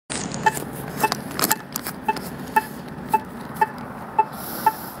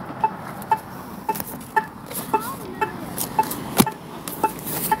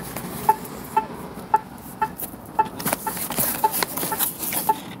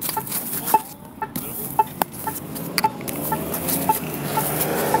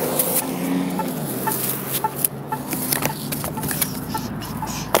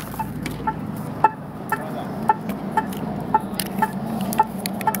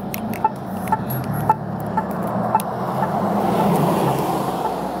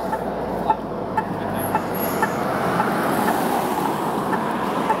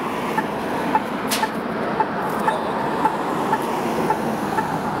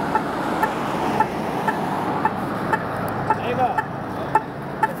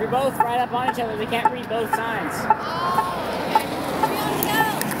both right up on each other. They can't read both signs. Oh, okay. Where do we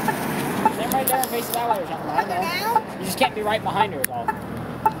Stand right there and face it that way or something. I don't know. You just can't be right behind her is all.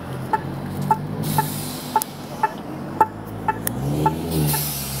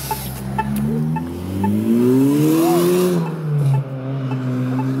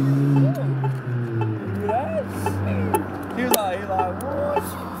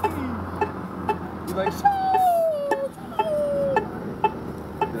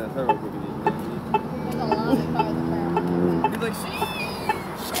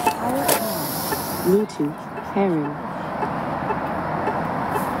 Bluetooth pairing.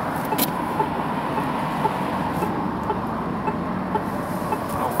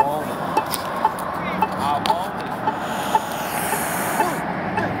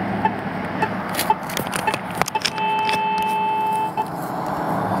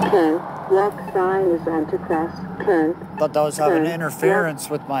 Walk sign is on to press. Turn. Thought that was having interference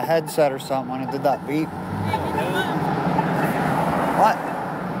with my headset or something when it did that beep. What?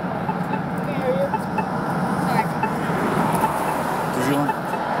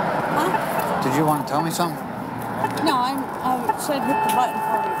 Did you want to tell me something? No, I said hit the button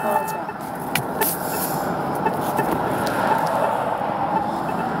for me.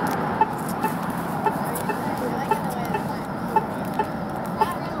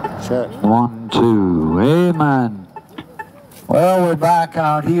 Check. 1, 2, amen. Well, we're back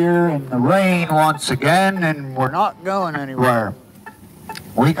out here in the rain once again, and we're not going anywhere.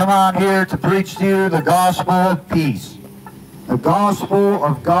 We come out here to preach to you the gospel of peace. The gospel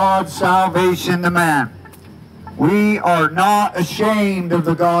of God's salvation to man. We are not ashamed of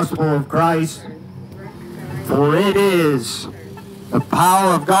the gospel of Christ, for it is the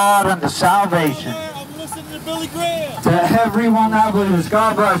power of God unto salvation. I'm listening to Billy Graham. To everyone that believes.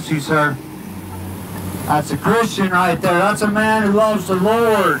 God bless you, sir. That's a Christian right there. That's a man who loves the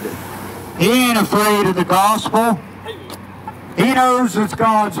Lord. He ain't afraid of the gospel. He knows it's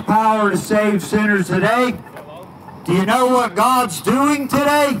God's power to save sinners today. Do you know what God's doing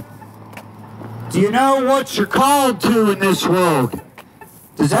today? Do you know what you're called to in this world?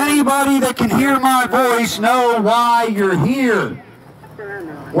 Does anybody that can hear my voice know why you're here?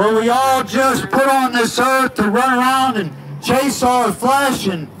 Were we all just put on this earth to run around and chase our flesh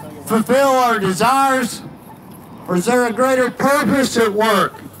and fulfill our desires? Or is there a greater purpose at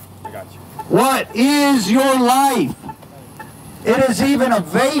work? What is your life? It is even a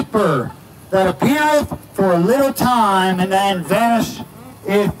vapor that appeareth for a little time and then vanisheth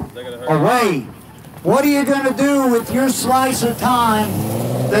away. What are you going to do with your slice of time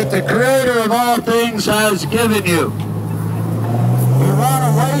that the Creator of all things has given you? You want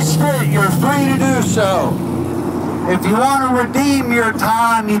to waste it, you're free to do so. If you want to redeem your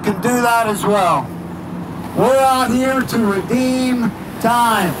time, you can do that as well. We're out here to redeem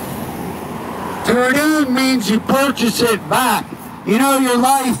time. To redeem means you purchase it back. You know, your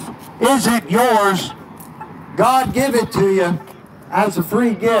life isn't yours. God give it to you as a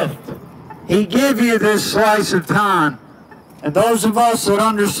free gift. He give you this slice of time. And those of us that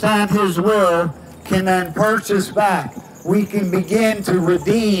understand His will can then purchase back. We can begin to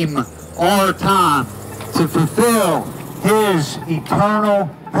redeem our time to fulfill His eternal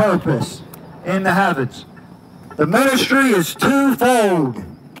purpose in the heavens. The ministry is twofold.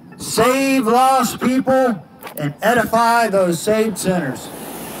 Save lost people and edify those saved sinners.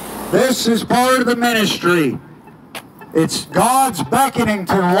 This is part of the ministry. It's God's beckoning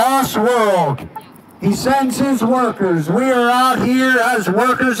to the lost world. He sends His workers. We are out here as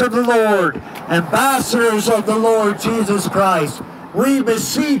workers of the Lord, ambassadors of the Lord Jesus Christ. We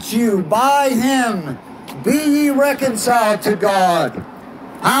beseech you by Him, be ye reconciled to God.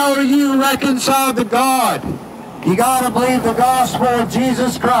 How are you reconciled to God? You got to believe the gospel of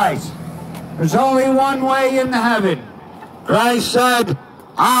Jesus Christ. There's only one way into heaven. Christ said,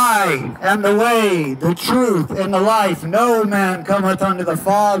 I am the way, the truth, and the life. No man cometh unto the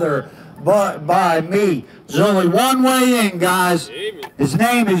Father but by me. There's only one way in, guys. His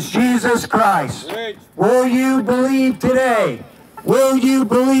name is Jesus Christ. Will you believe today? Will you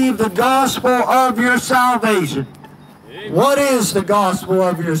believe the gospel of your salvation? What is the gospel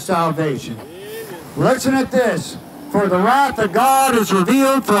of your salvation? Listen at this. For the wrath of God is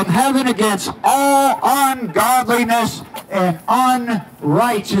revealed from heaven against all ungodliness and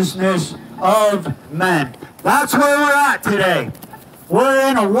unrighteousness of men. That's where we're at today. We're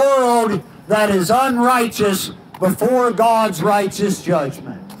in a world that is unrighteous before God's righteous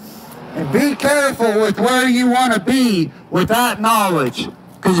judgment. And be careful with where you want to be with that knowledge.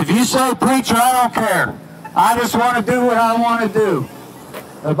 Because if you say, preacher, I don't care. I just want to do what I want to do.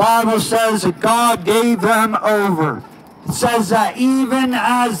 The Bible says that God gave them over It says that even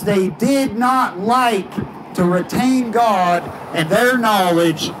as they did not like to retain God and their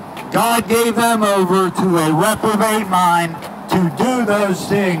knowledge, God gave them over to a reprobate mind to do those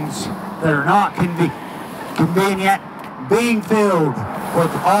things that are not convenient, being filled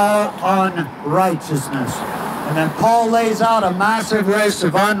with all unrighteousness. And then Paul lays out a massive list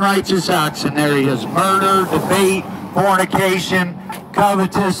of unrighteous acts in there. He has murder, debate, fornication,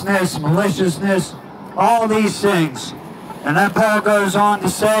 covetousness, maliciousness, all these things. And then Paul goes on to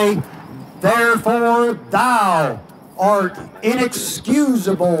say, therefore thou art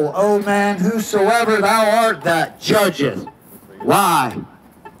inexcusable, O man, whosoever thou art that judgeth. Why?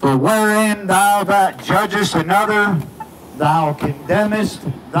 For wherein thou that judgest another, thou condemnest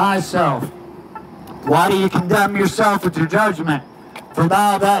thyself. Why do you condemn yourself with your judgment? For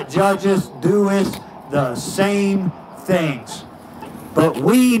thou that judgest doest the same things. But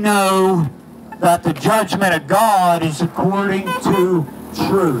we know that the judgment of God is according to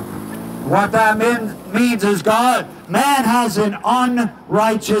truth. What that means is man has an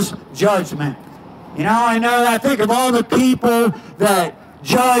unrighteous judgment. You know, I think of all the people that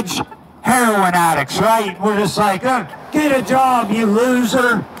judge heroin addicts, right? We're just like, get a job, you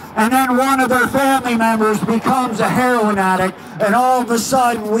loser. And then one of their family members becomes a heroin addict, and all of a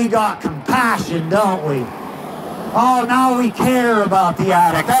sudden we got compassion, don't we? Oh, now we care about the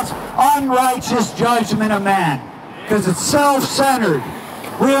addict. That's unrighteous judgment of man, because it's self-centered.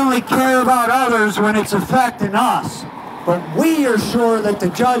 We only care about others when it's affecting us. But we are sure that the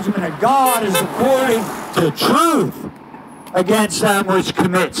judgment of God is according to truth against them which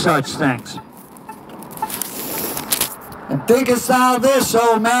commit such things. And thinkest thou this,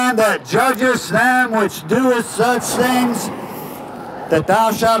 O man, that judgest them which doeth such things, that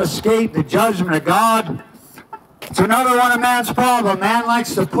thou shalt escape the judgment of God? It's another one of man's problems. Man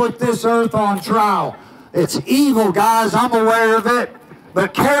likes to put this earth on trial. It's evil, guys. I'm aware of it.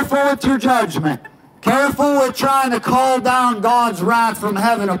 But careful with your judgment. Careful with trying to call down God's wrath from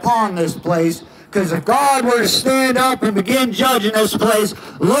heaven upon this place. Because if God were to stand up and begin judging this place,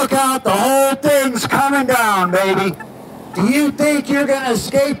 look out, the whole thing's coming down, baby. Do you think you're going to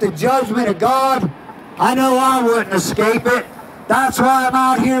escape the judgment of God? I know I wouldn't escape it. That's why I'm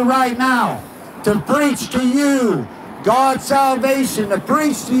out here right now. To preach to you God's salvation. To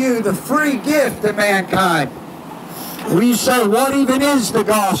preach to you the free gift of mankind. We say, what even is the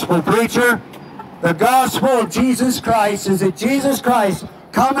gospel, preacher? The gospel of Jesus Christ is that Jesus Christ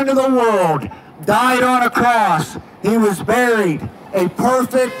come into the world, died on a cross. He was buried. A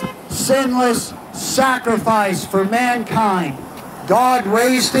perfect, sinless sacrifice for mankind. God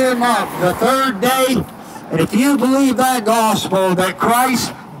raised him up the third day. And if you believe that gospel, that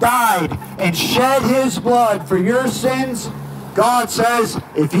Christ died and shed his blood for your sins, God says,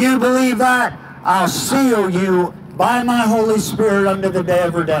 if you believe that, I'll seal you by my Holy Spirit unto the day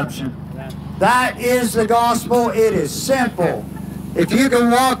of redemption. That is the gospel. It is simple. If you can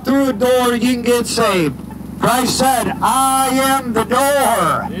walk through a door, you can get saved. Christ said, I am the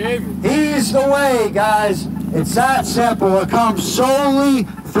door. He's the way, guys. It's that simple. It comes solely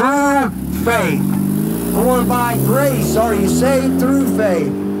through faith. For by grace are you saved through faith.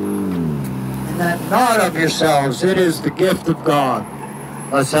 And that not of yourselves. It is the gift of God,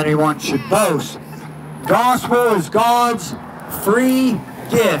 lest anyone should boast. Gospel is God's free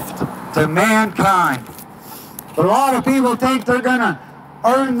gift to mankind. But a lot of people think they're going to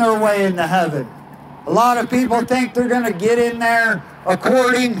earn their way into heaven. A lot of people think they're going to get in there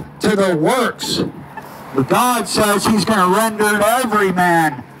according to their works. But God says he's going to render to every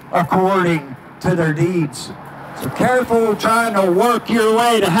man according to their deeds. So careful trying to work your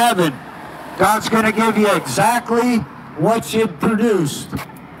way to heaven. God's going to give you exactly what you've produced.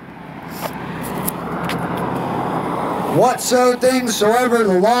 Whatso things soever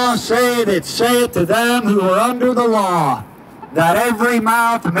the law saith, it saith to them who are under the law, that every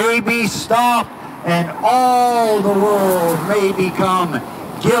mouth may be stopped, and all the world may become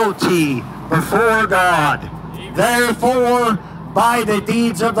guilty before God. Therefore, by the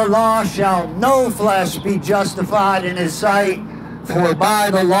deeds of the law shall no flesh be justified in his sight, for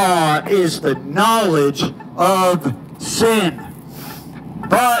by the law is the knowledge of sin.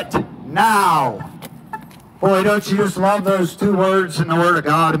 But now, boy, don't you just love those two words in the Word of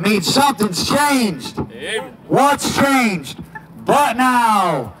God? It means something's changed. Amen. What's changed? But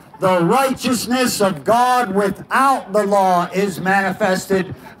now, the righteousness of God without the law is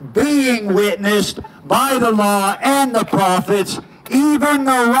manifested, being witnessed by the law and the prophets, even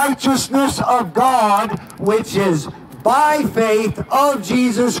the righteousness of God, which is by faith of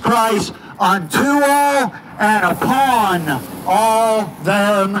Jesus Christ unto all and upon all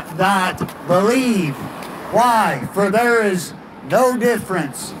them that believe. Why? For there is no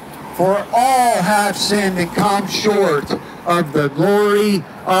difference. For all have sinned and come short of the glory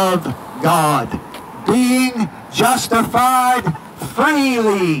of God. Being justified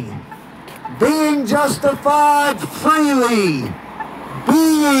freely. Being justified freely.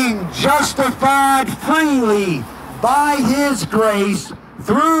 Being justified freely by His grace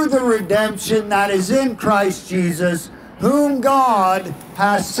through the redemption that is in Christ Jesus, whom God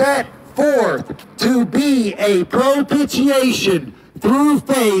has set forth to be a propitiation through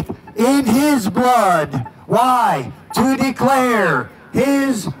faith in His blood. Why? To declare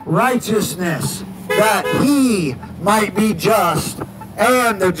His righteousness, that He might be just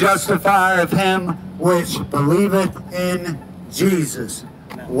and the justifier of him which believeth in Jesus.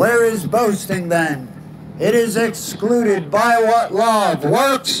 Where is boasting then? It is excluded by what law of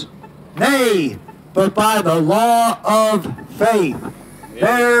works? Nay, but by the law of faith.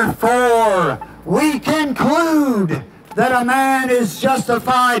 Therefore, we conclude that a man is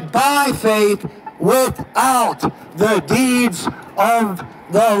justified by faith without the deeds of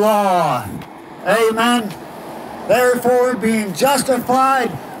the law. Amen. Therefore, being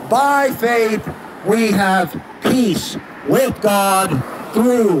justified by faith, we have peace with God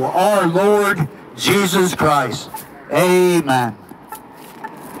through our Lord Jesus Christ. Amen.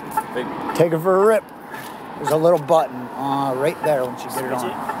 Take it for a rip. There's a little button right there once you get it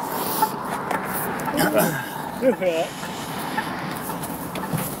on. Amen.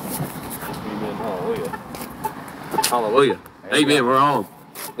 Hallelujah. Hallelujah. Amen. We're on.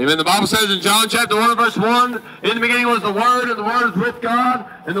 Amen. The Bible says in John chapter 1 verse 1, in the beginning was the Word, and the Word was with God,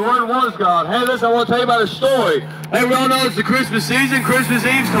 and the Word was God. Hey, listen, I want to tell you about a story. Hey, we all know it's the Christmas season. Christmas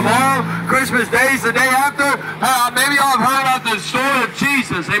Eve's tomorrow. Christmas Day's the day after. Maybe y'all have heard about the story of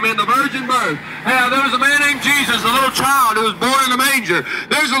Jesus. Amen. The virgin birth. Hey, there was a man named Jesus, a little child who was born in a manger.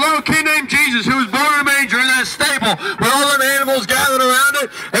 There's a little kid named Jesus who was born in a manger in that stable with all the animals gathered around it.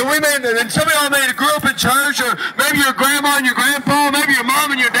 And some of y'all grew up in church, or maybe your grandma and your grandpa, maybe your mom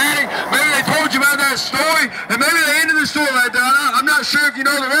and your daddy, maybe they told you about that story, and maybe they ended the story right there. I'm not sure if you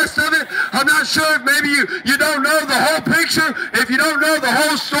know the rest of it. I'm not sure if maybe you don't know the whole picture, if you don't know the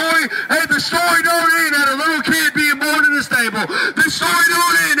whole story. Hey, the story don't end at a little kid being born in the stable. The story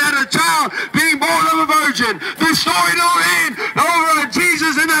don't end at a child being born of a virgin. The story don't end over at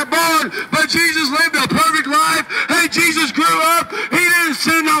Jesus in that barn, but Jesus lived a perfect life. Hey, Jesus grew up. He didn't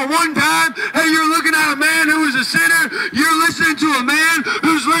sin not one time. Hey, you're looking at a man who was a sinner. You're listening to a man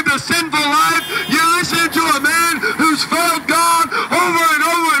who's lived a sinful life. You're listening to a man who's failed God over and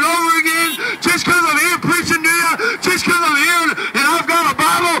over and over again. Just because I'm here preaching to you, just because I'm here and I've got a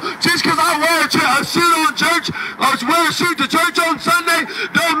Bible, just because I wear a suit on church, or wear a suit to church on Sunday,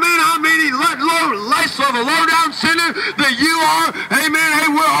 don't mean I'm any less of a low-down sinner that you are. Amen. Hey,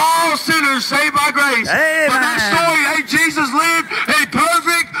 we're all sinners saved by grace. Amen. But that story, hey, Jesus lived a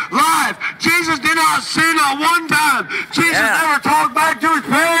perfect life. Jesus did not sin at one time. Jesus never talked back to his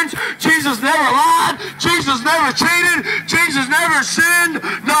parents. Jesus never lied. Jesus never cheated. Jesus never sinned,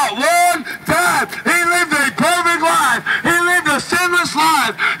 not one time. He lived a perfect life. He lived a sinless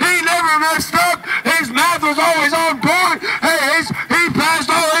life. He never messed up. His math was always on point. Hey, he passed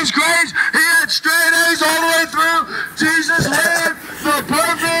all his grades. He had straight A's all the way through. Jesus lived the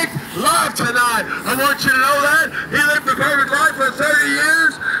perfect life tonight. I want you to know that. He lived the perfect life for 30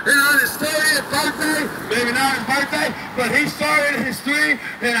 years. And on his 30th birthday, maybe not his birthday, but he started his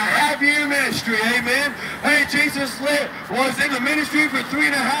 3.5-year ministry. Amen. Hey, Jesus was in the ministry for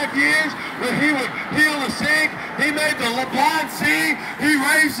 3.5 years, where he would heal the sick. He made the blind see. He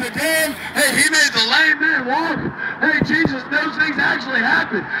raised the dead. Hey, he made the lame man walk. Hey, Jesus, those things actually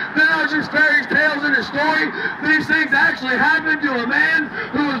happened. They're not just fairy tales in a story. These things actually happened to a man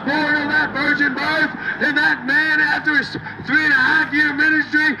who was born of that virgin birth. And that man, after his 3.5-year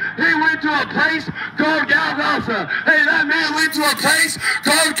ministry, he went to a place called Golgotha. Hey, that man went to a place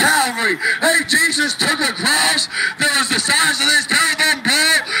called Calvary. Hey, Jesus took a cross that was the size of this telephone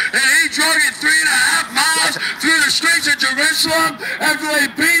pole, and he drug it 3.5 miles through the streets of Jerusalem. After they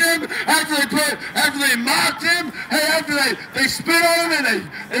beat him, after they mocked him, hey, after they spit on him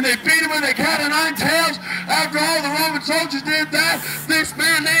and they beat him with a cat of nine tails. After all the Roman soldiers did that, this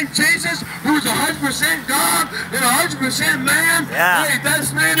man named Jesus, who was 100% God and 100% man, hey,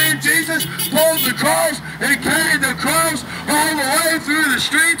 this man named Jesus pulled the cross and carried the cross all the way through the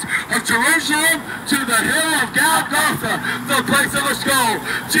streets of Jerusalem to the hill of Golgotha, the place of a skull.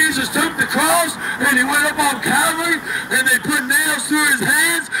 Jesus took the cross and he went up on Calvary, and they put nails through his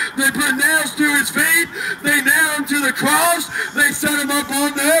hands, they put nails through his feet, they nailed him to the cross, they set him up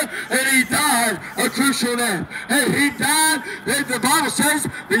on there, and he died a crucial name. Hey, he died. The Bible says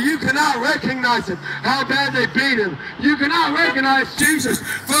that you cannot recognize him, how bad they beat him. You cannot recognize Jesus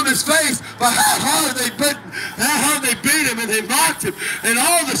from his face by how hard they beat him and they mocked him and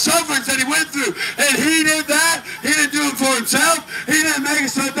all the sufferings that he went through. And he did that. He didn't do it for himself. He didn't make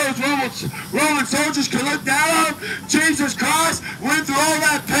it so that those Roman soldiers could look down on him. Jesus Christ went through all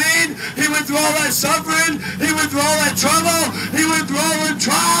that pain. He went through all that suffering. He went through all that trouble. He went through all the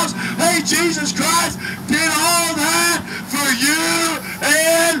trials. Hey, Jesus Christ did all that for you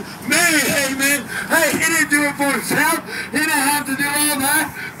and me. Amen. Hey, he didn't do it for himself. He didn't have to do all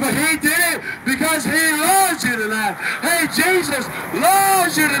that, but he did it because he loves you tonight. Hey, Jesus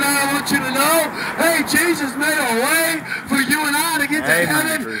loves you tonight. I want you to know. Hey, Jesus made a way for you and I to get to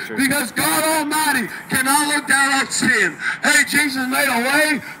heaven because God Almighty cannot look down on sin. Hey, Jesus made a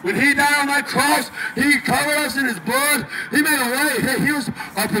way when he died on that cross. He covered us in his blood. He made a way. Hey, he was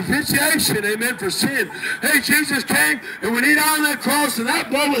a propitiation, amen, for sin. Hey, Jesus came, and when he died on that cross and that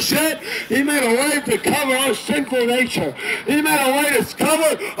blood was shed, he made a way to cover our sinful nature. He made a way to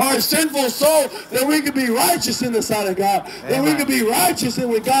cover our sinful soul that we could be righteous in the sight of God. That we could be righteous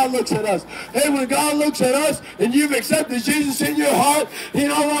when God looks at us. Hey, when God looks at us and you've accepted Jesus in your heart, he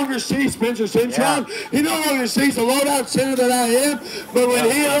no longer sees Spencer Cintron. He no longer sees the low-down sinner that I am. But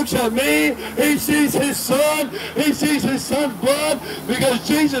when he looks at me, he sees his son. He sees his son's blood because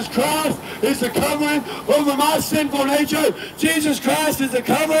Jesus Christ is the covering over my sinful nature. Jesus Christ is the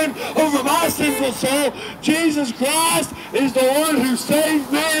covering over my sinful soul. Jesus Christ is the one who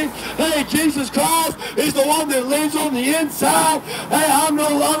saved me. Hey, Jesus Christ is the one that lives on the inside. Hey, I'm no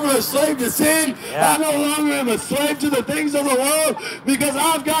longer a slave to sin. I no longer am a slave to the things of the world because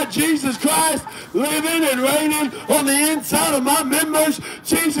I've got Jesus Christ living and reigning on the inside of my members.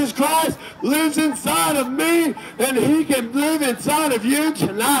 Jesus Christ lives inside of me, and he can live inside of you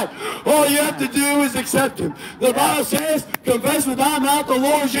tonight. All you have to do is accept him. The Bible says, confess with thy mouth the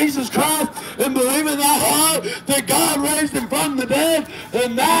Lord Jesus Christ and believe in thy heart that God raised him from the dead,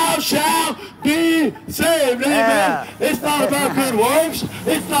 and thou shalt be saved. Amen. It's not about good works.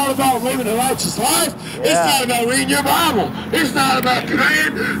 It's not about living a righteous life. It's not about reading your Bible. It's not about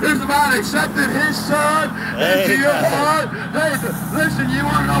praying. It's about accepting his son into your heart. Hey, listen, you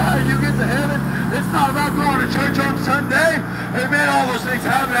want to know how you get to heaven? It's not about going to church on Sunday. Amen. All those things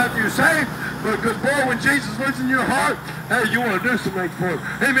happen after you're saved. But good boy, when Jesus lives in your heart, hey, you want to do some things for him.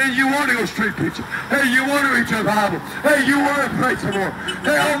 Hey, man, you want to go street preaching. Hey, you want to read your Bible. Hey, you want to pray some more.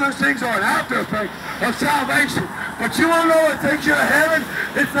 Hey, all those things are an after effect of salvation. But you want to know what takes you to heaven?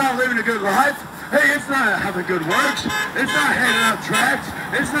 It's not living a good life. Hey, it's not having good works. It's not handing out tracts.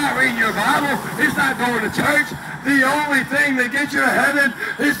 It's not reading your Bible. It's not going to church. The only thing that gets you to heaven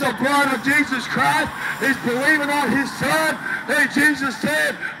is the blood of Jesus Christ. Is believing on his son. Hey, Jesus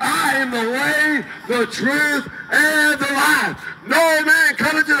said, I am the way, the truth, and the life. No man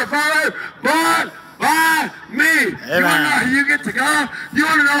coming to the Father but by me. Amen. You want to know how you get to God? You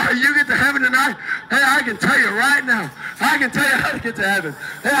want to know how you get to heaven tonight? Hey, I can tell you right now. I can tell you how to get to heaven.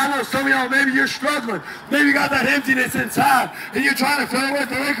 Hey, I know some of y'all, maybe you're struggling. Maybe you got that emptiness inside, and you're trying to fill it with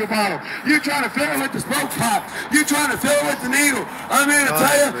the liquor bottle. You're trying to fill it with the smoke pipe. You're trying to fill it with the needle. I'm here to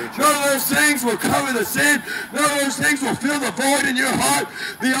tell you, none of those things will cover the sin. None of those things will fill the void in your heart.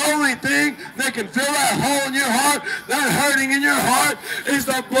 The only thing that can fill that hole in your heart, that hurting in your heart, is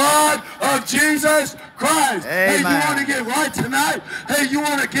the blood of Jesus Christ. Amen. Hey, you want to get right tonight? Hey, you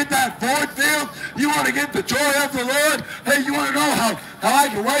want to get that void filled? You want to get the joy of the Lord? Hey, you want to know how I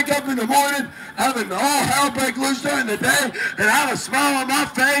can wake up in the morning, having all hell break loose during the day, and have a smile on my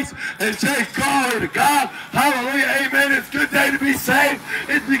face and say, glory to God, hallelujah, amen. It's a good day to be saved.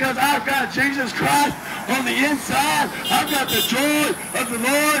 It's because I've got Jesus Christ on the inside. I've got the joy of the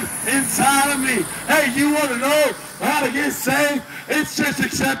Lord inside of me. Hey, you want to know how to get saved? It's just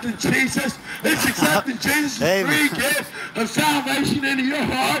accepting Jesus. It's accepting Jesus' free gift of salvation into your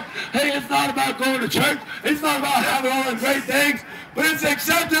heart. Hey, it's not about going to church. It's not about having all the great things. But it's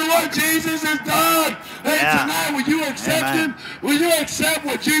accepting what Jesus has done. Hey, tonight, will you accept him? Will you accept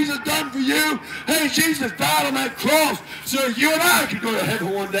what Jesus done for you? Hey, Jesus died on that cross so you and I could go to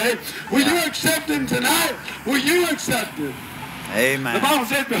heaven one day. Will you accept him tonight? Will you accept him? Amen. The Bible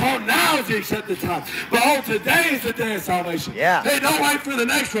says, behold, now is the accepted time. Behold, today is the day of salvation. Hey, don't wait for the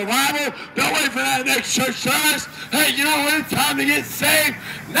next revival. Don't wait for that next church service. Hey, you know when it's time to get saved?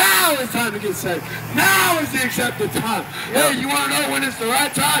 Now is time to get saved. Now is the accepted time. Hey, you want to know when it's the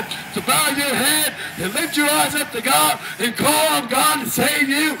right time to bow your head and lift your eyes up to God and call on God to save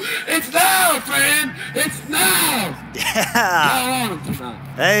you? It's now, friend. It's now. Call on him tonight.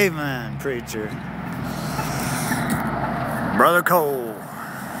 Amen, preacher. Brother Kole.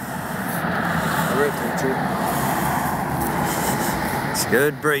 All right, preacher. It's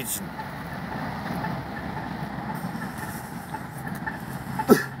good preaching.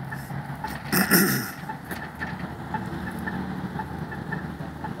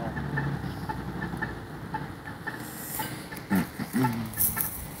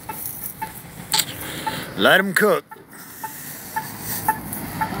 Let him cook.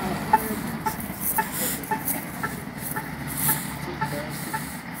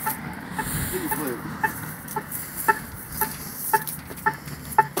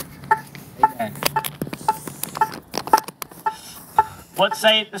 Amen. What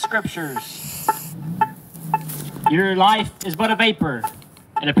saith the scriptures? Your life is but a vapor.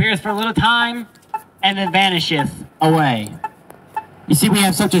 It appeareth for a little time, and then vanisheth away. You see, we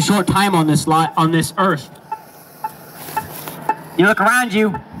have such a short time on this earth. You look around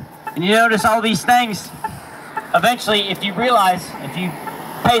you, and you notice all these things. Eventually, if you realize, if you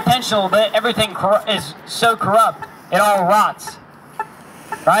pay attention a little bit, everything is so corrupt, it all rots.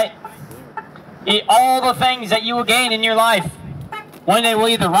 Right? All the things that you will gain in your life, one day will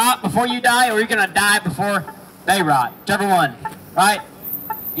either rot before you die, or you're going to die before they rot. Whichever one. Right?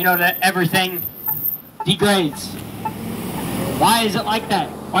 You know that everything degrades. Why is it like that?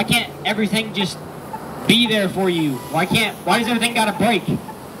 Why can't everything just be there for you? Why does everything gotta break?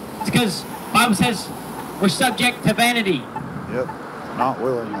 It's because the Bible says we're subject to vanity. Yep, not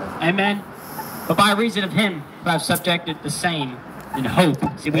willingly. Amen. But by reason of him who have subjected the same in hope.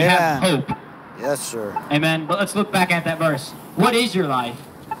 See, we have hope. Yes, sir. Amen. But let's look back at that verse. What is your life?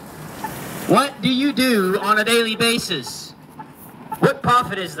 What do you do on a daily basis? What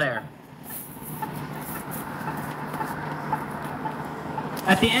profit is there?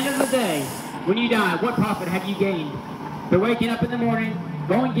 At the end of the day, when you die, what profit have you gained? For waking up in the morning,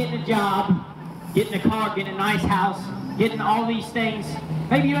 going getting a job, getting a car, getting a nice house, getting all these things.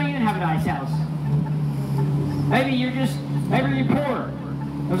 Maybe you don't even have a nice house. Maybe you're poor.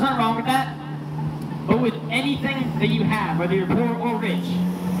 There's nothing wrong with that. But with anything that you have, whether you're poor or rich,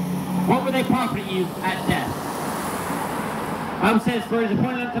 what will they profit you at death? The Bible says, for it is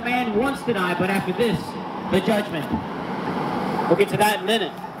appointed unto man once to die, but after this, the judgment. We'll get to that in a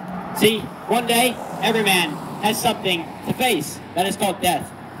minute. See, one day, every man has something to face. That is called death.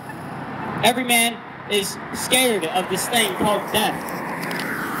 Every man is scared of this thing called death.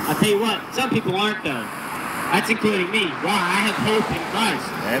 I'll tell you what, some people aren't though. That's including me. Why? I have hope in Christ.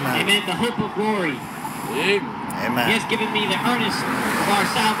 Amen. Amen. The hope of glory. Amen. He has given me the earnest of our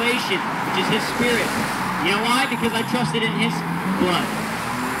salvation, which is His Spirit. You know why? Because I trusted in His blood.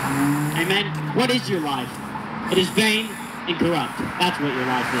 Amen. What is your life? It is vain and corrupt. That's what your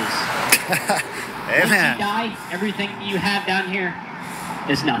life is. Amen. Once you die, everything you have down here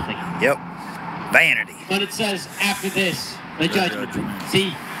is nothing. Yep. Vanity. But it says, after this, the judgment. See,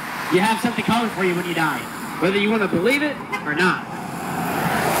 you have something coming for you when you die, whether you want to believe it or not.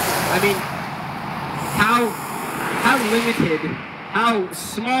 I mean, how limited, how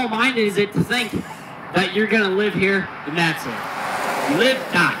small-minded is it to think that you're going to live here and that's it? You live,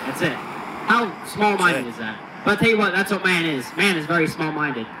 die, that's it. How small-minded is that? But I'll tell you what, that's what man is. Man is very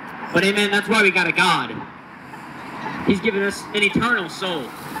small-minded. But amen, that's why we got a God. He's given us an eternal soul.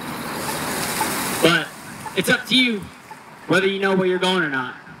 But it's up to you whether you know where you're going or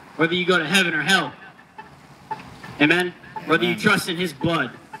not. Whether you go to heaven or hell. Amen? Whether you trust in His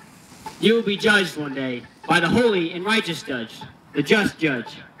blood. You will be judged one day by the holy and righteous judge. The just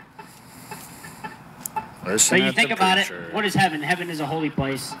judge. So you think about it, what is heaven? Heaven is a holy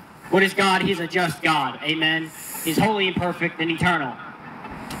place. What is God? He's a just God. Amen? He's holy and perfect and eternal.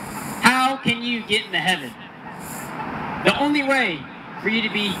 How can you get into heaven? The only way for you to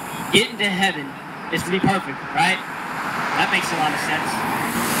get into heaven is to be perfect, right? That makes a lot of sense.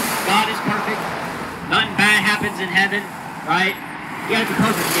 God is perfect. Nothing bad happens in heaven, right? You gotta be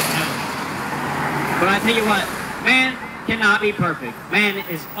perfect to get to heaven. But I tell you what, man cannot be perfect. Man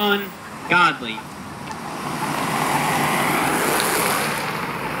is ungodly.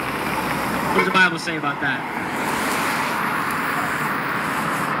 What does the Bible say about that?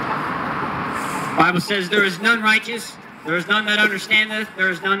 The Bible says, there is none righteous, there is none that understandeth, there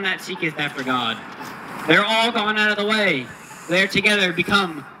is none that seeketh after God. They're all gone out of the way. They're together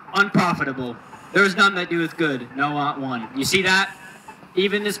become unprofitable. There is none that doeth good, no, not one. You see that?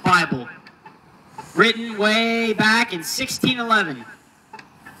 Even this Bible, written way back in 1611,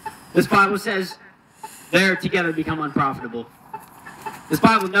 this Bible says, they're together become unprofitable. This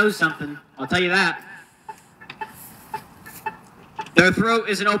Bible knows something, I'll tell you that. Their throat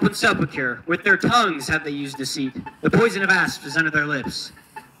is an open sepulchre. With their tongues have they used deceit. The poison of asps is under their lips,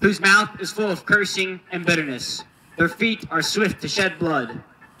 whose mouth is full of cursing and bitterness. Their feet are swift to shed blood.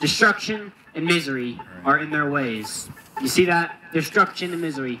 Destruction and misery are in their ways. You see that? Destruction and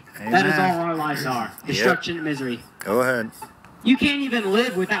misery. Amen. That is all our lives are. Destruction and misery. Go ahead. You can't even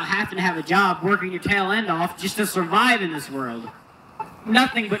live without having to have a job, working your tail end off just to survive in this world.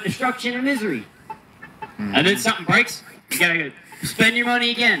 Nothing but destruction and misery. And then something breaks, you gotta spend your money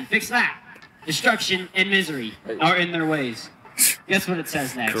again. Fix that. Destruction and misery are in their ways. Guess what it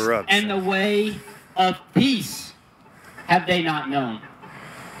says next? Corruption. And the way of peace have they not known.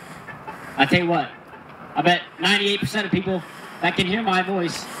 I tell you what, I bet 98% of people that can hear my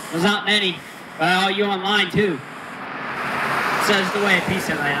voice, there's not many, but all you online too, it says the way of peace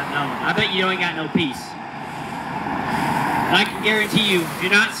have they not known. I bet you ain't got no peace. And I can guarantee you, if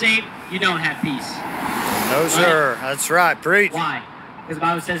you're not saved, you don't have peace. No, sir. That's right. Preach. Why? Because the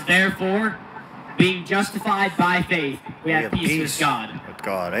Bible says, therefore, being justified by faith, we have peace with God. With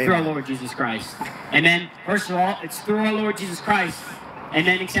God. Through our Amen. Lord Jesus Christ. And then, first of all, it's through our Lord Jesus Christ. And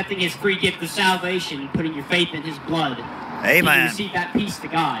then accepting His free gift of salvation, putting your faith in His blood. Amen. You can receive that peace to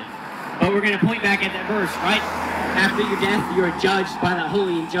God. But we're going to point back at that verse, right? After your death, you are judged by the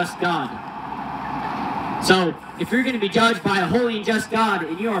holy and just God. So, if you're going to be judged by a holy and just God,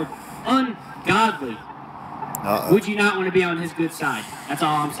 and you are ungodly, would you not want to be on His good side? That's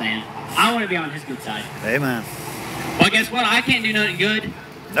all I'm saying. I want to be on His good side. Amen. Well, guess what? I can't do nothing good.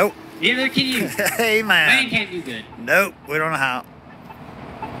 Nope. Neither can you. Amen. Man can't do good. Nope. We don't know how.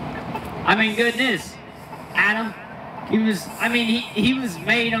 I mean, goodness. Adam, he was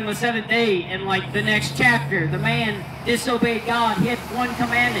made on the seventh day, and like the next chapter, the man disobeyed God. He had one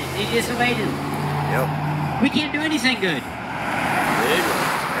commandment. He disobeyed Him. Yep. We can't do anything good.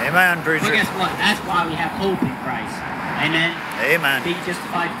 Amen, preacher. But guess what? That's why we have hope in Christ. Amen. Amen. Being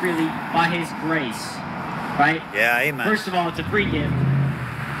justified freely by His grace. Right? Yeah, amen. First of all, it's a free gift.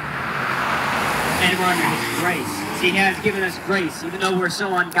 And we're under His grace. See, He has given us grace. Even though we're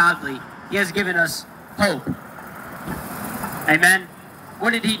so ungodly, He has given us hope. Amen.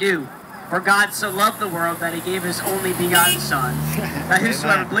 What did He do? For God so loved the world that He gave His only begotten Son, that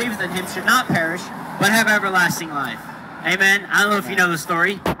whosoever believes in Him should not perish, but have everlasting life. Amen. I don't know if you know the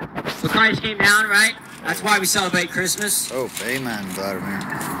story. So Christ came down, right? That's why we celebrate Christmas. Oh, amen, Vladimir.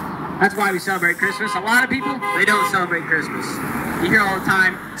 That's why we celebrate Christmas. A lot of people, they don't celebrate Christmas. You hear all the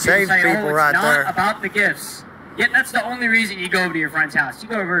time, Save say, people it's right not there. about the gifts. Yet that's the only reason you go over to your friend's house. You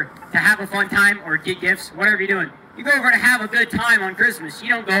go over to have a fun time or get gifts, whatever you're doing. You go over to have a good time on Christmas. You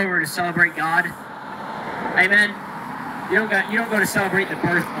don't go over to celebrate God. Amen. You don't go to celebrate the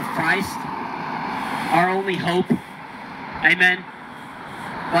birth of Christ, our only hope. Amen.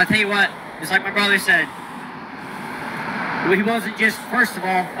 Well, I tell you what, just like my brother said, he wasn't just, first of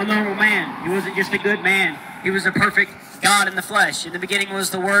all, a normal man. He wasn't just a good man. He was a perfect God in the flesh. In the beginning was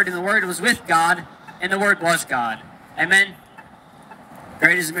the Word, and the Word was with God, and the Word was God. Amen.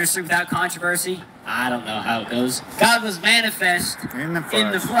 Great is the mystery without controversy. I don't know how it goes. God was manifest In the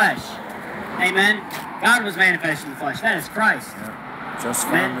flesh. Amen. God was manifest in the flesh. That is Christ. Yep. Just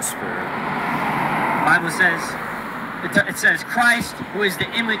Amen. from the Spirit. The Bible says, it says Christ, who is the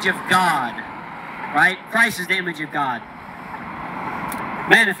image of God. Right? Christ is the image of God.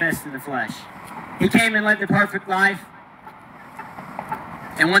 Manifest in the flesh. He came and lived a perfect life.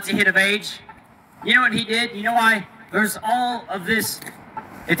 And once he hit of age, you know what he did? You know why there's all of this?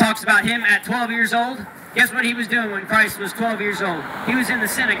 It talks about him at 12 years old. Guess what he was doing when Christ was 12 years old? He was in the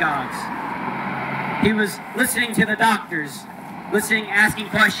synagogues. He was listening to the doctors, listening, asking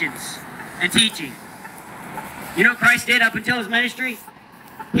questions, and teaching. You know what Christ did up until his ministry?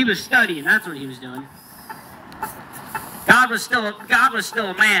 He was studying. That's what he was doing. God was still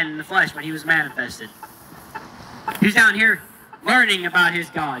a man in the flesh when he was manifested. He was down here learning about his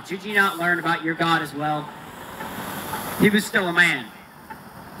God. Should you not learn about your God as well? He was still a man.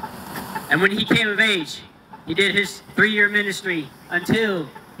 And when he came of age, he did his 3-year ministry until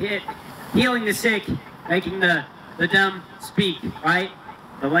healing the sick, making the dumb speak, right?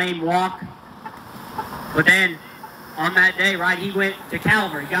 The lame walk. But then, on that day, right, he went to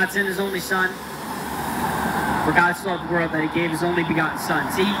Calvary. God sent his only Son. For God so loved the world that he gave his only begotten Son.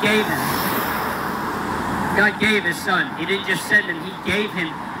 See, he gave him. God gave his Son. He didn't just send him, he gave him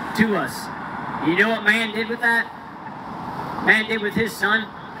to us. You know what man did with that? Man did with his Son?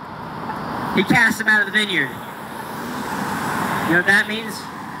 He cast him out of the vineyard. You know what that means?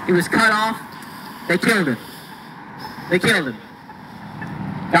 He was cut off. They killed him. They killed him.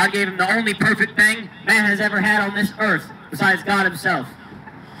 God gave him the only perfect thing man has ever had on this earth, besides God himself.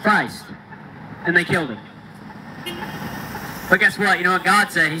 Christ. And they killed him. But guess what? You know what God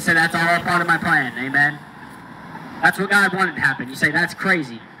said? He said, that's all a part of my plan. Amen. That's what God wanted to happen. You say, that's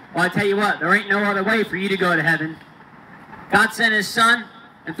crazy. Well, I tell you what, there ain't no other way for you to go to heaven. God sent his Son,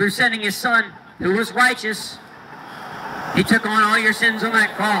 And through sending his son, who was righteous, he took on all your sins on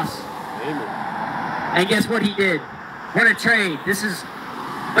that cross. Amen. And guess what he did? What a trade. This is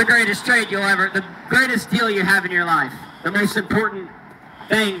the greatest trade you'll ever, the greatest deal you have in your life. The most important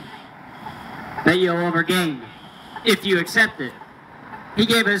thing that you'll ever gain, if you accept it. He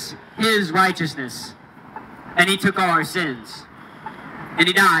gave us his righteousness. And he took all our sins. And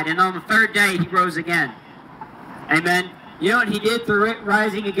he died. And on the third day, he rose again. Amen. You know what he did through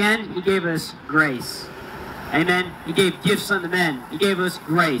rising again? He gave us grace. Amen. He gave gifts unto men. He gave us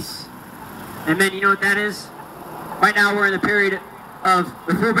grace. Amen. You know what that is? Right now we're in the period of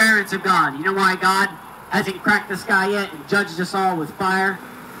the forbearance of God. You know why God hasn't cracked the sky yet and judged us all with fire?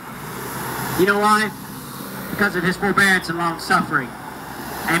 You know why? Because of his forbearance and long suffering.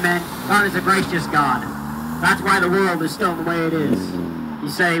 Amen. God is a gracious God. That's why the world is still the way it is. You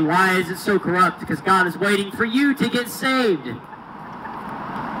say, why is it so corrupt? Because God is waiting for you to get saved.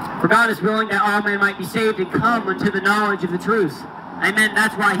 For God is willing that all men might be saved and come unto the knowledge of the truth. Amen.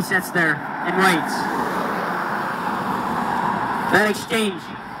 That's why he sits there and waits. That exchange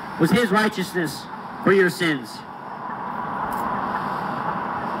was his righteousness for your sins.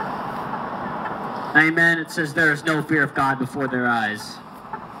 Amen. It says there is no fear of God before their eyes.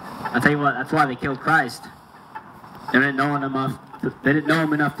 I'll tell you what, that's why they killed Christ. They didn't know him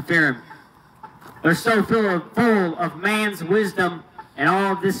enough to fear him. They're so full of man's wisdom and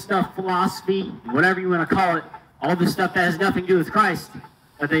all of this stuff, philosophy, whatever you want to call it, all this stuff that has nothing to do with Christ,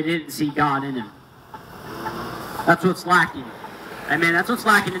 but they didn't see God in him. That's what's lacking. Amen. That's what's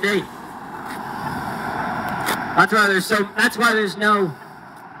lacking today. That's why there's no,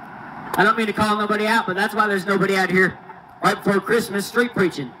 I don't mean to call nobody out, but that's why there's nobody out here right before Christmas street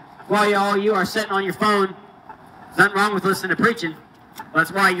preaching. While all you are sitting on your phone. There's nothing wrong with listening to preaching.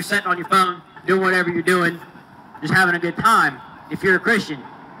 That's why you're sitting on your phone, doing whatever you're doing, just having a good time. If you're a Christian,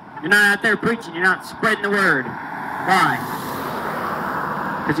 you're not out there preaching, you're not spreading the word. Why?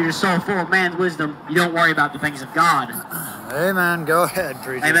 Because you're just so full of man's wisdom, you don't worry about the things of God. Amen. Go ahead,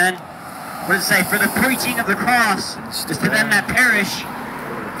 preacher. Amen. What does it say? For the preaching of the cross is to them that perish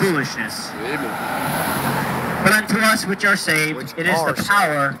foolishness. Amen. But unto us which are saved, it is the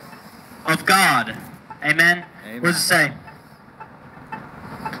power of God. Amen. Amen. What does it say?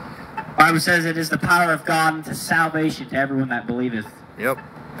 The Bible says it is the power of God unto salvation to everyone that believeth. Yep.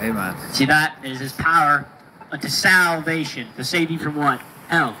 Amen. See, that is his power unto salvation. To save you from what?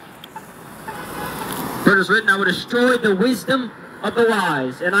 Hell. For it is written, I will destroy the wisdom of the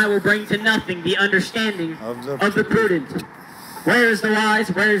wise, and I will bring to nothing the understanding of the prudent. Where is the wise?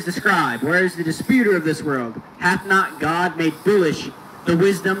 Where is the scribe? Where is the disputer of this world? Hath not God made foolish the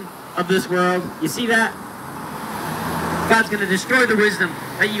wisdom of this world? You see that? God's going to destroy the wisdom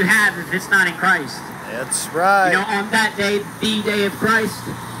that you have if it's not in Christ. That's right. You know, on that day, the day of Christ,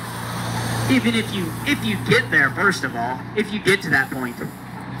 even if you get there, first of all, if you get to that point,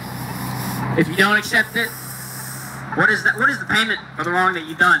 if you don't accept it, what is the payment for the wrong that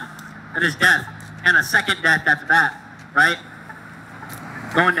you've done? That is death, and a second death after that, right?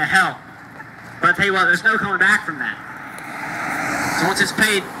 Going to hell. But I'll tell you what, there's no coming back from that. So once it's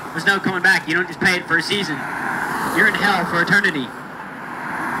paid, there's no coming back. You don't just pay it for a season. You're in hell for eternity.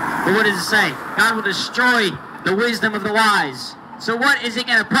 But what does it say? God will destroy the wisdom of the wise. So what is it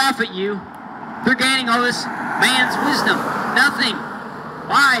going to profit you through gaining all this man's wisdom? Nothing.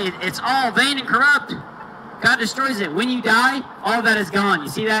 Why? It's all vain and corrupt. God destroys it. When you die, all that is gone. You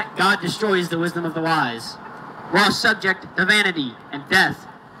see that? God destroys the wisdom of the wise. We're all subject to vanity and death.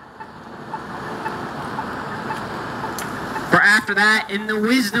 For after that, in the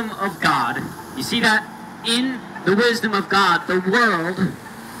wisdom of God, you see that? In the wisdom of God, the world,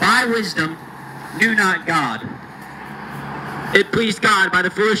 by wisdom, knew not God. It pleased God by the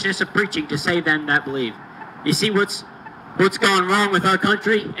foolishness of preaching to save them that believe. You see what's gone wrong with our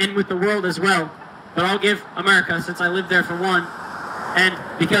country and with the world as well. But I'll give America, since I lived there for one, and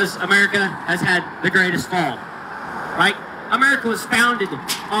because America has had the greatest fall. Right? America was founded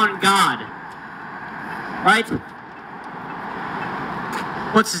on God. Right?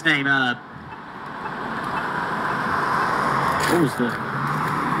 What's his name? What was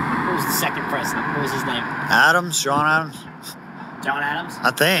the second president? What was his name? Adams, John Adams. John Adams?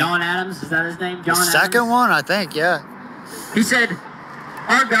 I think. John Adams, is that his name? John Adams? Second one, I think, yeah. He said,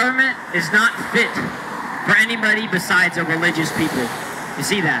 our government is not fit for anybody besides a religious people. You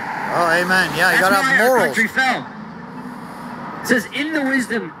see that? Oh, amen. Yeah, you gotta have That's why our morals. country fell. It says, in the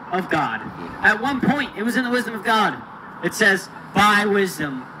wisdom of God. At one point, it was in the wisdom of God. It says, by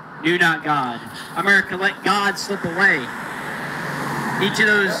wisdom knew not God. America let God slip away. Each of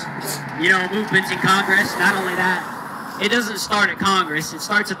those, movements in Congress, not only that, it doesn't start at Congress. It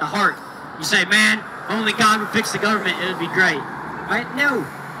starts at the heart. You say, man, if only God would fix the government, it would be great. Right? No.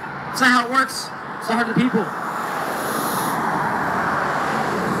 That's not how it works. It's the heart of the people.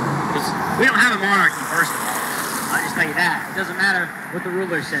 We don't have a monarchy, first of all. I'll just tell you that. It doesn't matter what the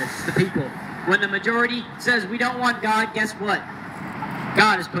ruler says. It's the people. When the majority says we don't want God, guess what?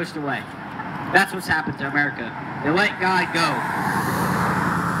 God is pushed away. That's what's happened to America. They let God go.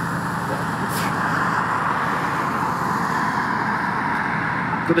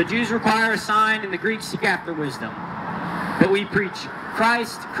 For the Jews require a sign, and the Greeks seek after wisdom. But we preach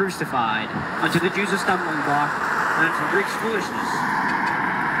Christ crucified, unto the Jews a stumbling block, and unto the Greeks foolishness.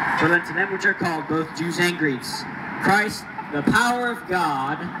 But unto them which are called, both Jews and Greeks, Christ, the power of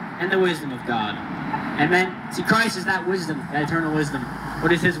God, and the wisdom of God. Amen. See, Christ is that wisdom, that eternal wisdom. What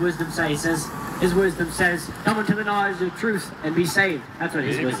does his wisdom say? His wisdom says, come into the knowledge of truth and be saved. That's what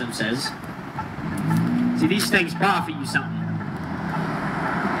his wisdom says. See, these things profit you something.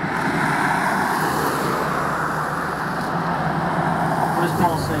 What does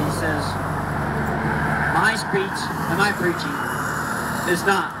Paul say? He says, my speech and my preaching is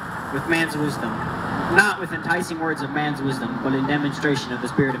not with man's wisdom, not with enticing words of man's wisdom, but in demonstration of the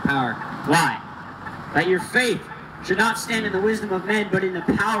Spirit of power. Why? That your faith should not stand in the wisdom of men, but in the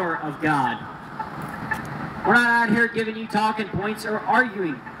power of God. We're not out here giving you talking points or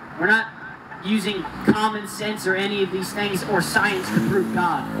arguing. We're not using common sense or any of these things or science to prove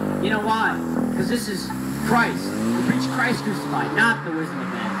God. You know why? Because this is Christ. We preach Christ crucified, not the wisdom of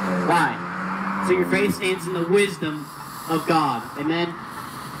men. Why? So your faith stands in the wisdom of God. Amen?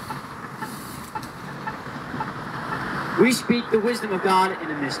 We speak the wisdom of God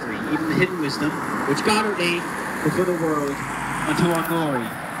in a mystery, even the hidden wisdom, which God ordained before the world unto our glory,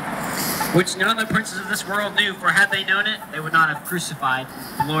 which none of the princes of this world knew, for had they known it, they would not have crucified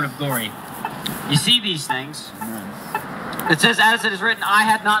the Lord of glory. You see these things. It says, as it is written, eye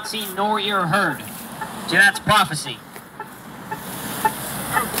hath not seen nor ear heard. See, that's prophecy.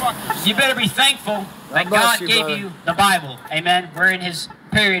 You better be thankful that God gave you the Bible. Amen. We're in his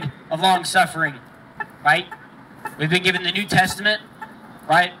period of long suffering, right? We've been given the New Testament,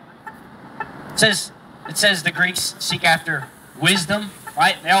 right? It says the Greeks seek after wisdom,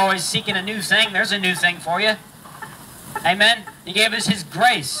 right? They're always seeking a new thing. There's a new thing for you. Amen? He gave us his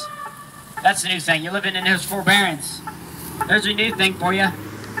grace. That's the new thing. You're living in his forbearance. There's a new thing for you.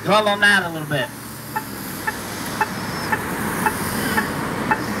 Dwell on that a little bit.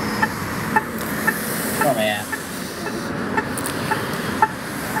 Oh, man.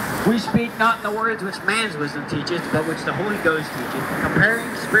 We speak not in the words which man's wisdom teacheth, but which the Holy Ghost teacheth,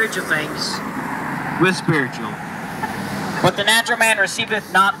 comparing spiritual things with spiritual. But the natural man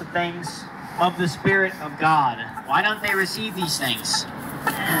receiveth not the things of the Spirit of God. Why don't they receive these things?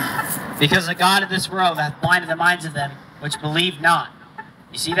 Because the God of this world hath blinded the minds of them which believe not.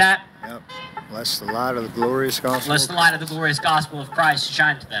 You see that? Yep. Lest the light of the glorious gospel. Lest the light of the glorious gospel of Christ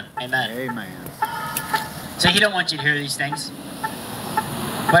shine to them. Amen. Amen. So he don't want you to hear these things.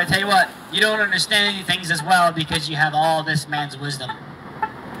 But I tell you what, you don't understand any things as well because you have all this man's wisdom.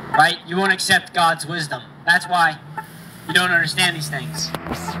 Right? You won't accept God's wisdom. That's why you don't understand these things.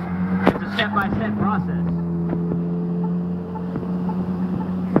 It's a step-by-step process.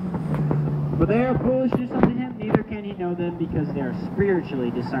 For they are foolishness unto him, neither can he know them, because they are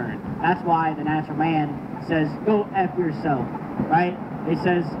spiritually discerned. That's why the natural man says, go F yourself. Right? He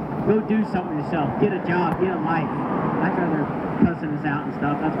says, go do something yourself. Get a job, get a life. That's why they're cussing us out and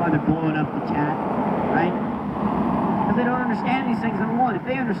stuff. That's why they're blowing up the chat. Right? Because they don't understand these things, number one. If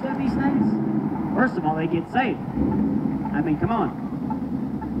they understood these things, first of all, they get saved. I mean, come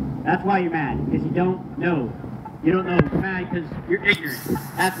on. That's why you're mad, because you don't know. You don't know. You're mad because you're ignorant.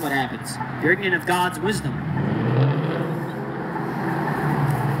 That's what happens. You're ignorant of God's wisdom.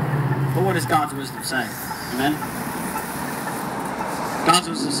 But what does God's wisdom say? Amen? God's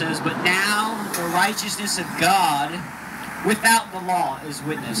wisdom says, but now the righteousness of God without the law is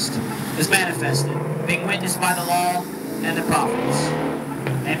witnessed, is manifested, being witnessed by the law and the prophets.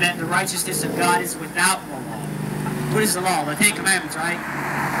 Amen. The righteousness of God is without the law. What is the law? The Ten Commandments, right?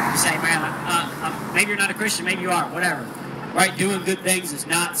 You say, man, maybe you're not a Christian, maybe you are, whatever. Right? Doing good things is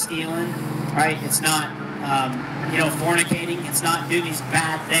not stealing, right? It's not, fornicating. It's not doing these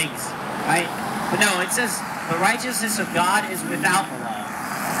bad things, right? But no, it says the righteousness of God is without the law.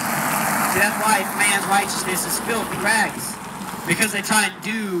 See, that's why man's righteousness is filthy rags, because they try and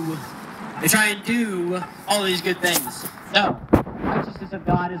do all these good things. No, the righteousness of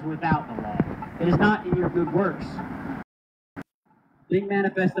God is without the law. It is not in your good works, being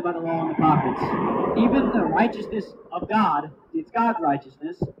manifested by the law and the prophets. Even the righteousness of God, it's God's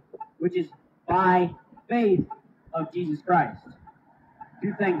righteousness, which is by faith of Jesus Christ.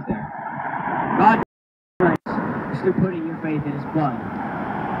 Two things there. God is through putting your faith in his blood.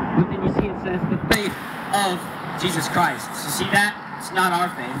 But then you see it says the faith of Jesus Christ. You see that? It's not our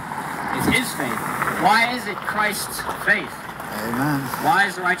faith. It's his faith. Why is it Christ's faith? Amen. Why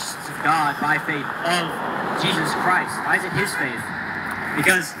is the righteousness of God by faith of Jesus Christ? Why is it his faith?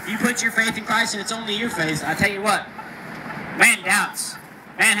 Because if you put your faith in Christ and it's only your faith, I tell you what, man doubts.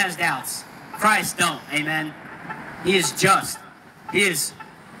 Man has doubts. Christ don't. Amen. He is just. He is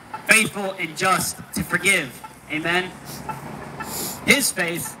faithful and just to forgive. Amen. His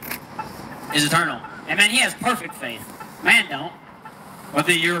faith is eternal. Amen. He has perfect faith. Man don't.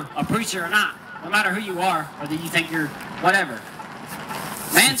 Whether you're a preacher or not. No matter who you are, whether you think you're whatever.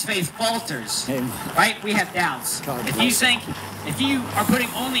 Man's faith falters. Right? We have doubts. If you are putting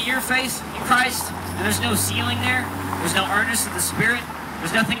only your faith in Christ, and there's no sealing there, there's no earnest of the Spirit,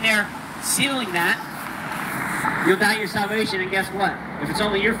 there's nothing there sealing that, you'll doubt your salvation, and guess what? If it's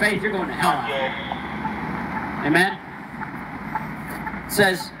only your faith, you're going to hell. Amen? It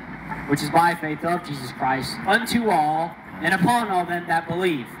says, which is by faith of Jesus Christ, unto all, and upon all them that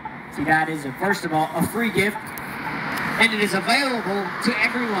believe. See, that is, first of all, a free gift, and it is available to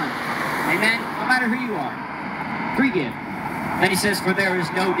everyone. Amen? No matter who you are. Free gift. Then he says, for there is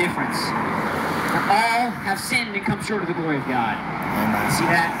no difference. For all have sinned and come short of the glory of God. Amen. See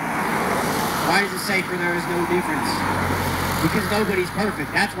that? Why does it say, for there is no difference? Because nobody's perfect.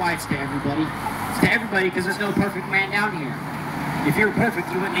 That's why it's to everybody. It's to everybody because there's no perfect man down here. If you were perfect,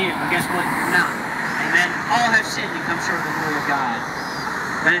 you wouldn't need it. But guess what? You're not. Amen? All have sinned and come short of the glory of God.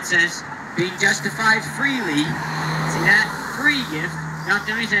 Then it says, being justified freely. See that? Free gift. Not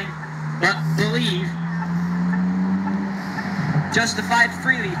do anything, but believe. Justified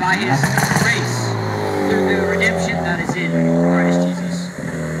freely by his grace through the redemption that is in Christ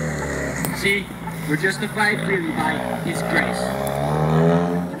Jesus. See? We're justified freely by his grace.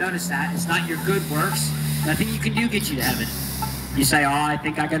 Notice that. It's not your good works. Nothing you can do get you to heaven. You say, oh, I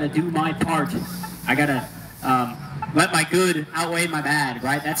think I gotta do my part. I gotta let my good outweigh my bad,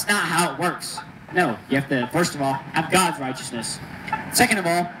 right? That's not how it works. No, you have to, first of all, have God's righteousness. Second of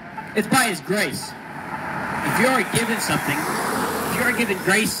all, it's by his grace. If you are given something, if you are given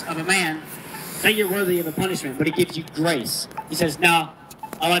grace of a man, say you're worthy of a punishment, but he gives you grace. He says, no,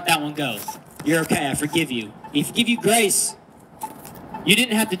 I'll let that one go. You're okay, I forgive you. If he give you grace, you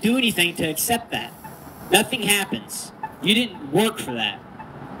didn't have to do anything to accept that. Nothing happens. You didn't work for that.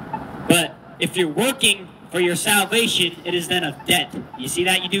 But if you're working for your salvation, it is then of debt. You see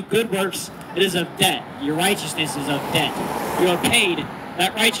that? You do good works, it is of debt. Your righteousness is of debt. You are paid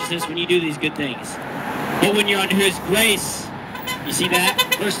that righteousness when you do these good things. But when you're under his grace, you see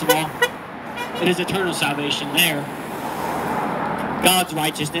that? First of all, it is eternal salvation there. God's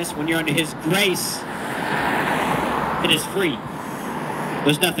righteousness, when you're under his grace, it is free.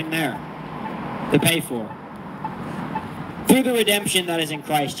 There's nothing there to pay for. Through the redemption that is in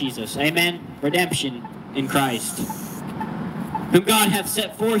Christ Jesus. Amen? Redemption in Christ. Whom God hath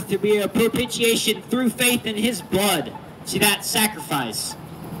set forth to be a propitiation through faith in his blood. See that? Sacrifice.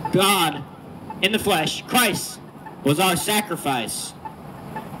 God in the flesh. Christ was our sacrifice.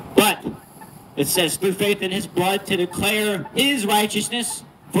 But it says through faith in his blood to declare his righteousness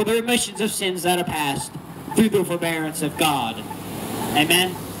for the remissions of sins that are past through the forbearance of God.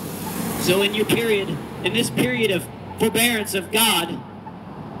 Amen? So in this period of forbearance of God,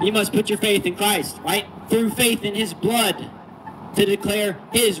 you must put your faith in Christ, right? Through faith in his blood to declare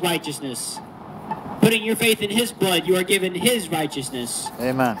his righteousness. Putting your faith in his blood, you are given his righteousness.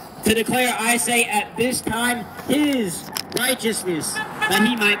 Amen. To declare, I say, at this time, his righteousness, that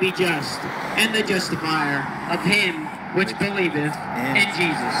he might be just, and the justifier of him which believeth in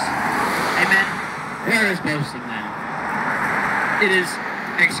Jesus. Amen. Where is boasting then? It is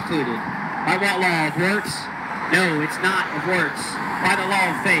excluded. By what law of works? No, it's not of works. By the law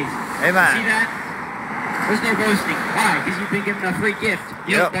of faith. Amen. See that? There's no boasting. Why? Because you've been given a free gift.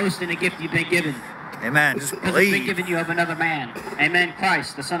 You don't boast in a gift you've been given. Amen. Just because it's been believe. given you of another man. Amen.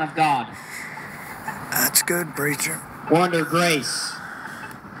 Christ, the Son of God. That's good, preacher. We're under grace.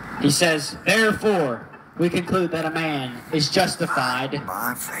 He says, therefore, we conclude that a man is justified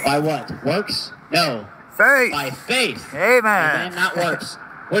By faith. by what? Works? No. Faith. By faith. Amen. Amen. Not works.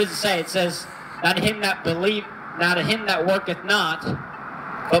 What does it say? It says, not to him that worketh not,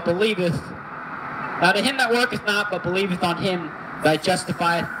 but believeth. Not to him that worketh not, but believeth on him that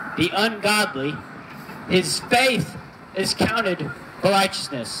justifieth the ungodly. His faith is counted for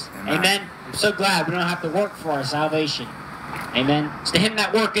righteousness. Amen. I'm so glad we don't have to work for our salvation. Amen. It's to him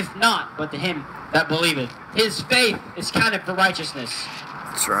that worketh not, but to him that believeth. His faith is counted for righteousness.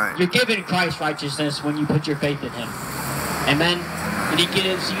 That's right. You're given Christ's righteousness when you put your faith in Him. Amen? And He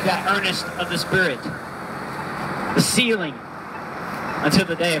gives you that earnest of the Spirit. The sealing until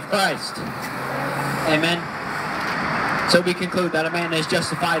the day of Christ. Amen? So we conclude that a man is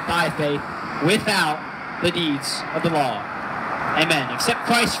justified by faith without the deeds of the law. Amen. Accept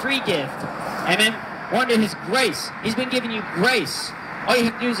Christ's free gift. Amen. Wonder His grace. He's been giving you grace. All you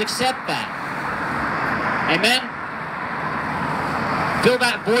have to do is accept that. Amen. Fill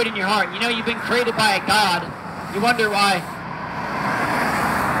that void in your heart. You know you've been created by a God. You wonder why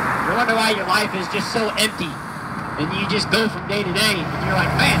your life is just so empty. And you just go from day to day. And you're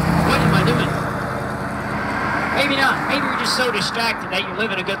like, man, what am I doing? Maybe not. Maybe you're just so distracted that you're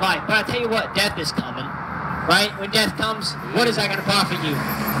living a good life. But I tell you what, death is coming. Right? When death comes, what is that going to profit you?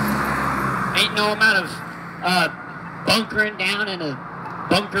 Ain't no amount of bunkering down in a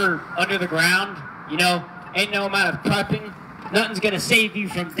bunker under the ground. You know, ain't no amount of prepping. Nothing's going to save you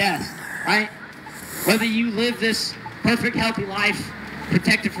from death. Right? Whether you live this perfect, healthy life,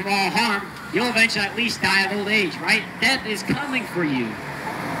 protected from all harm, you'll eventually at least die of old age. Right? Death is coming for you.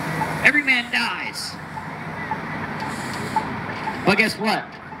 Every man dies. But guess what?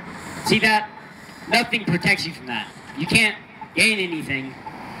 See that? Nothing protects you from that. You can't gain anything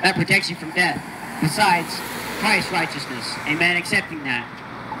that protects you from death besides Christ's righteousness. Amen. Accepting that.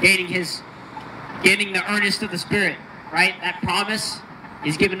 Getting the earnest of the Spirit. Right? That promise.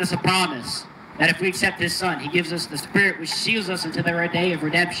 He's given us a promise that if we accept His Son, He gives us the Spirit which seals us into the day of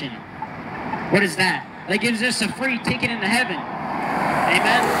redemption. What is that? That gives us a free ticket into heaven.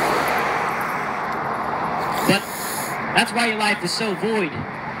 Amen. But that's why your life is so void.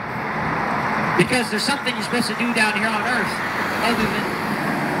 Because there's something you're supposed to do down here on earth other than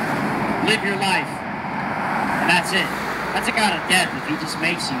live your life. And that's it. That's a God of death if He just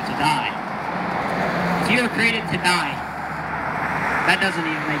makes you to die. If you were created to die, that doesn't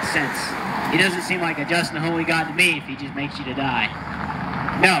even make sense. He doesn't seem like a just and holy God to me if He just makes you to die.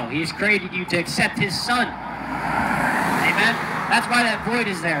 No, He has created you to accept His Son. Amen? That's why that void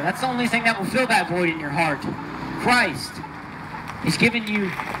is there. That's the only thing that will fill that void in your heart. Christ. He's given you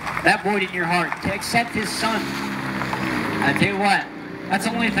that void in your heart to accept His Son. I tell you what, that's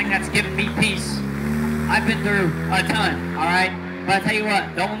the only thing that's given me peace. I've been through a ton, alright? But I tell you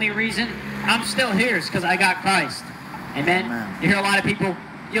what, the only reason I'm still here is because I got Christ. Amen? You hear a lot of people,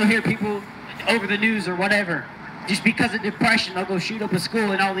 you'll hear people over the news or whatever, just because of depression, they'll go shoot up a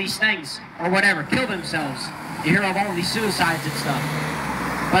school and all these things, or whatever, kill themselves. You hear of all these suicides and stuff.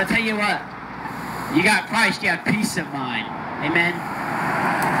 But I tell you what, you got Christ, you have peace of mind. Amen?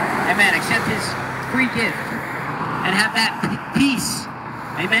 Amen. Accept His free gift and have that peace.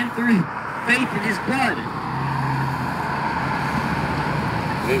 Amen? Through faith in His blood.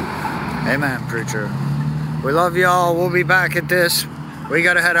 Amen, preacher. We love y'all. We'll be back at this. We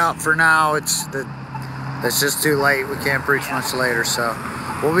got to head out for now. It's just too late. We can't preach much later. So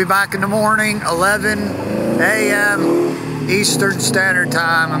we'll be back in the morning, 11 a.m. Eastern Standard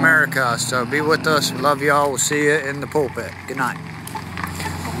Time, America. So be with us. We love y'all. We'll see you in the pulpit. Good night.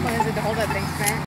 How fun is it to hold that thing, man?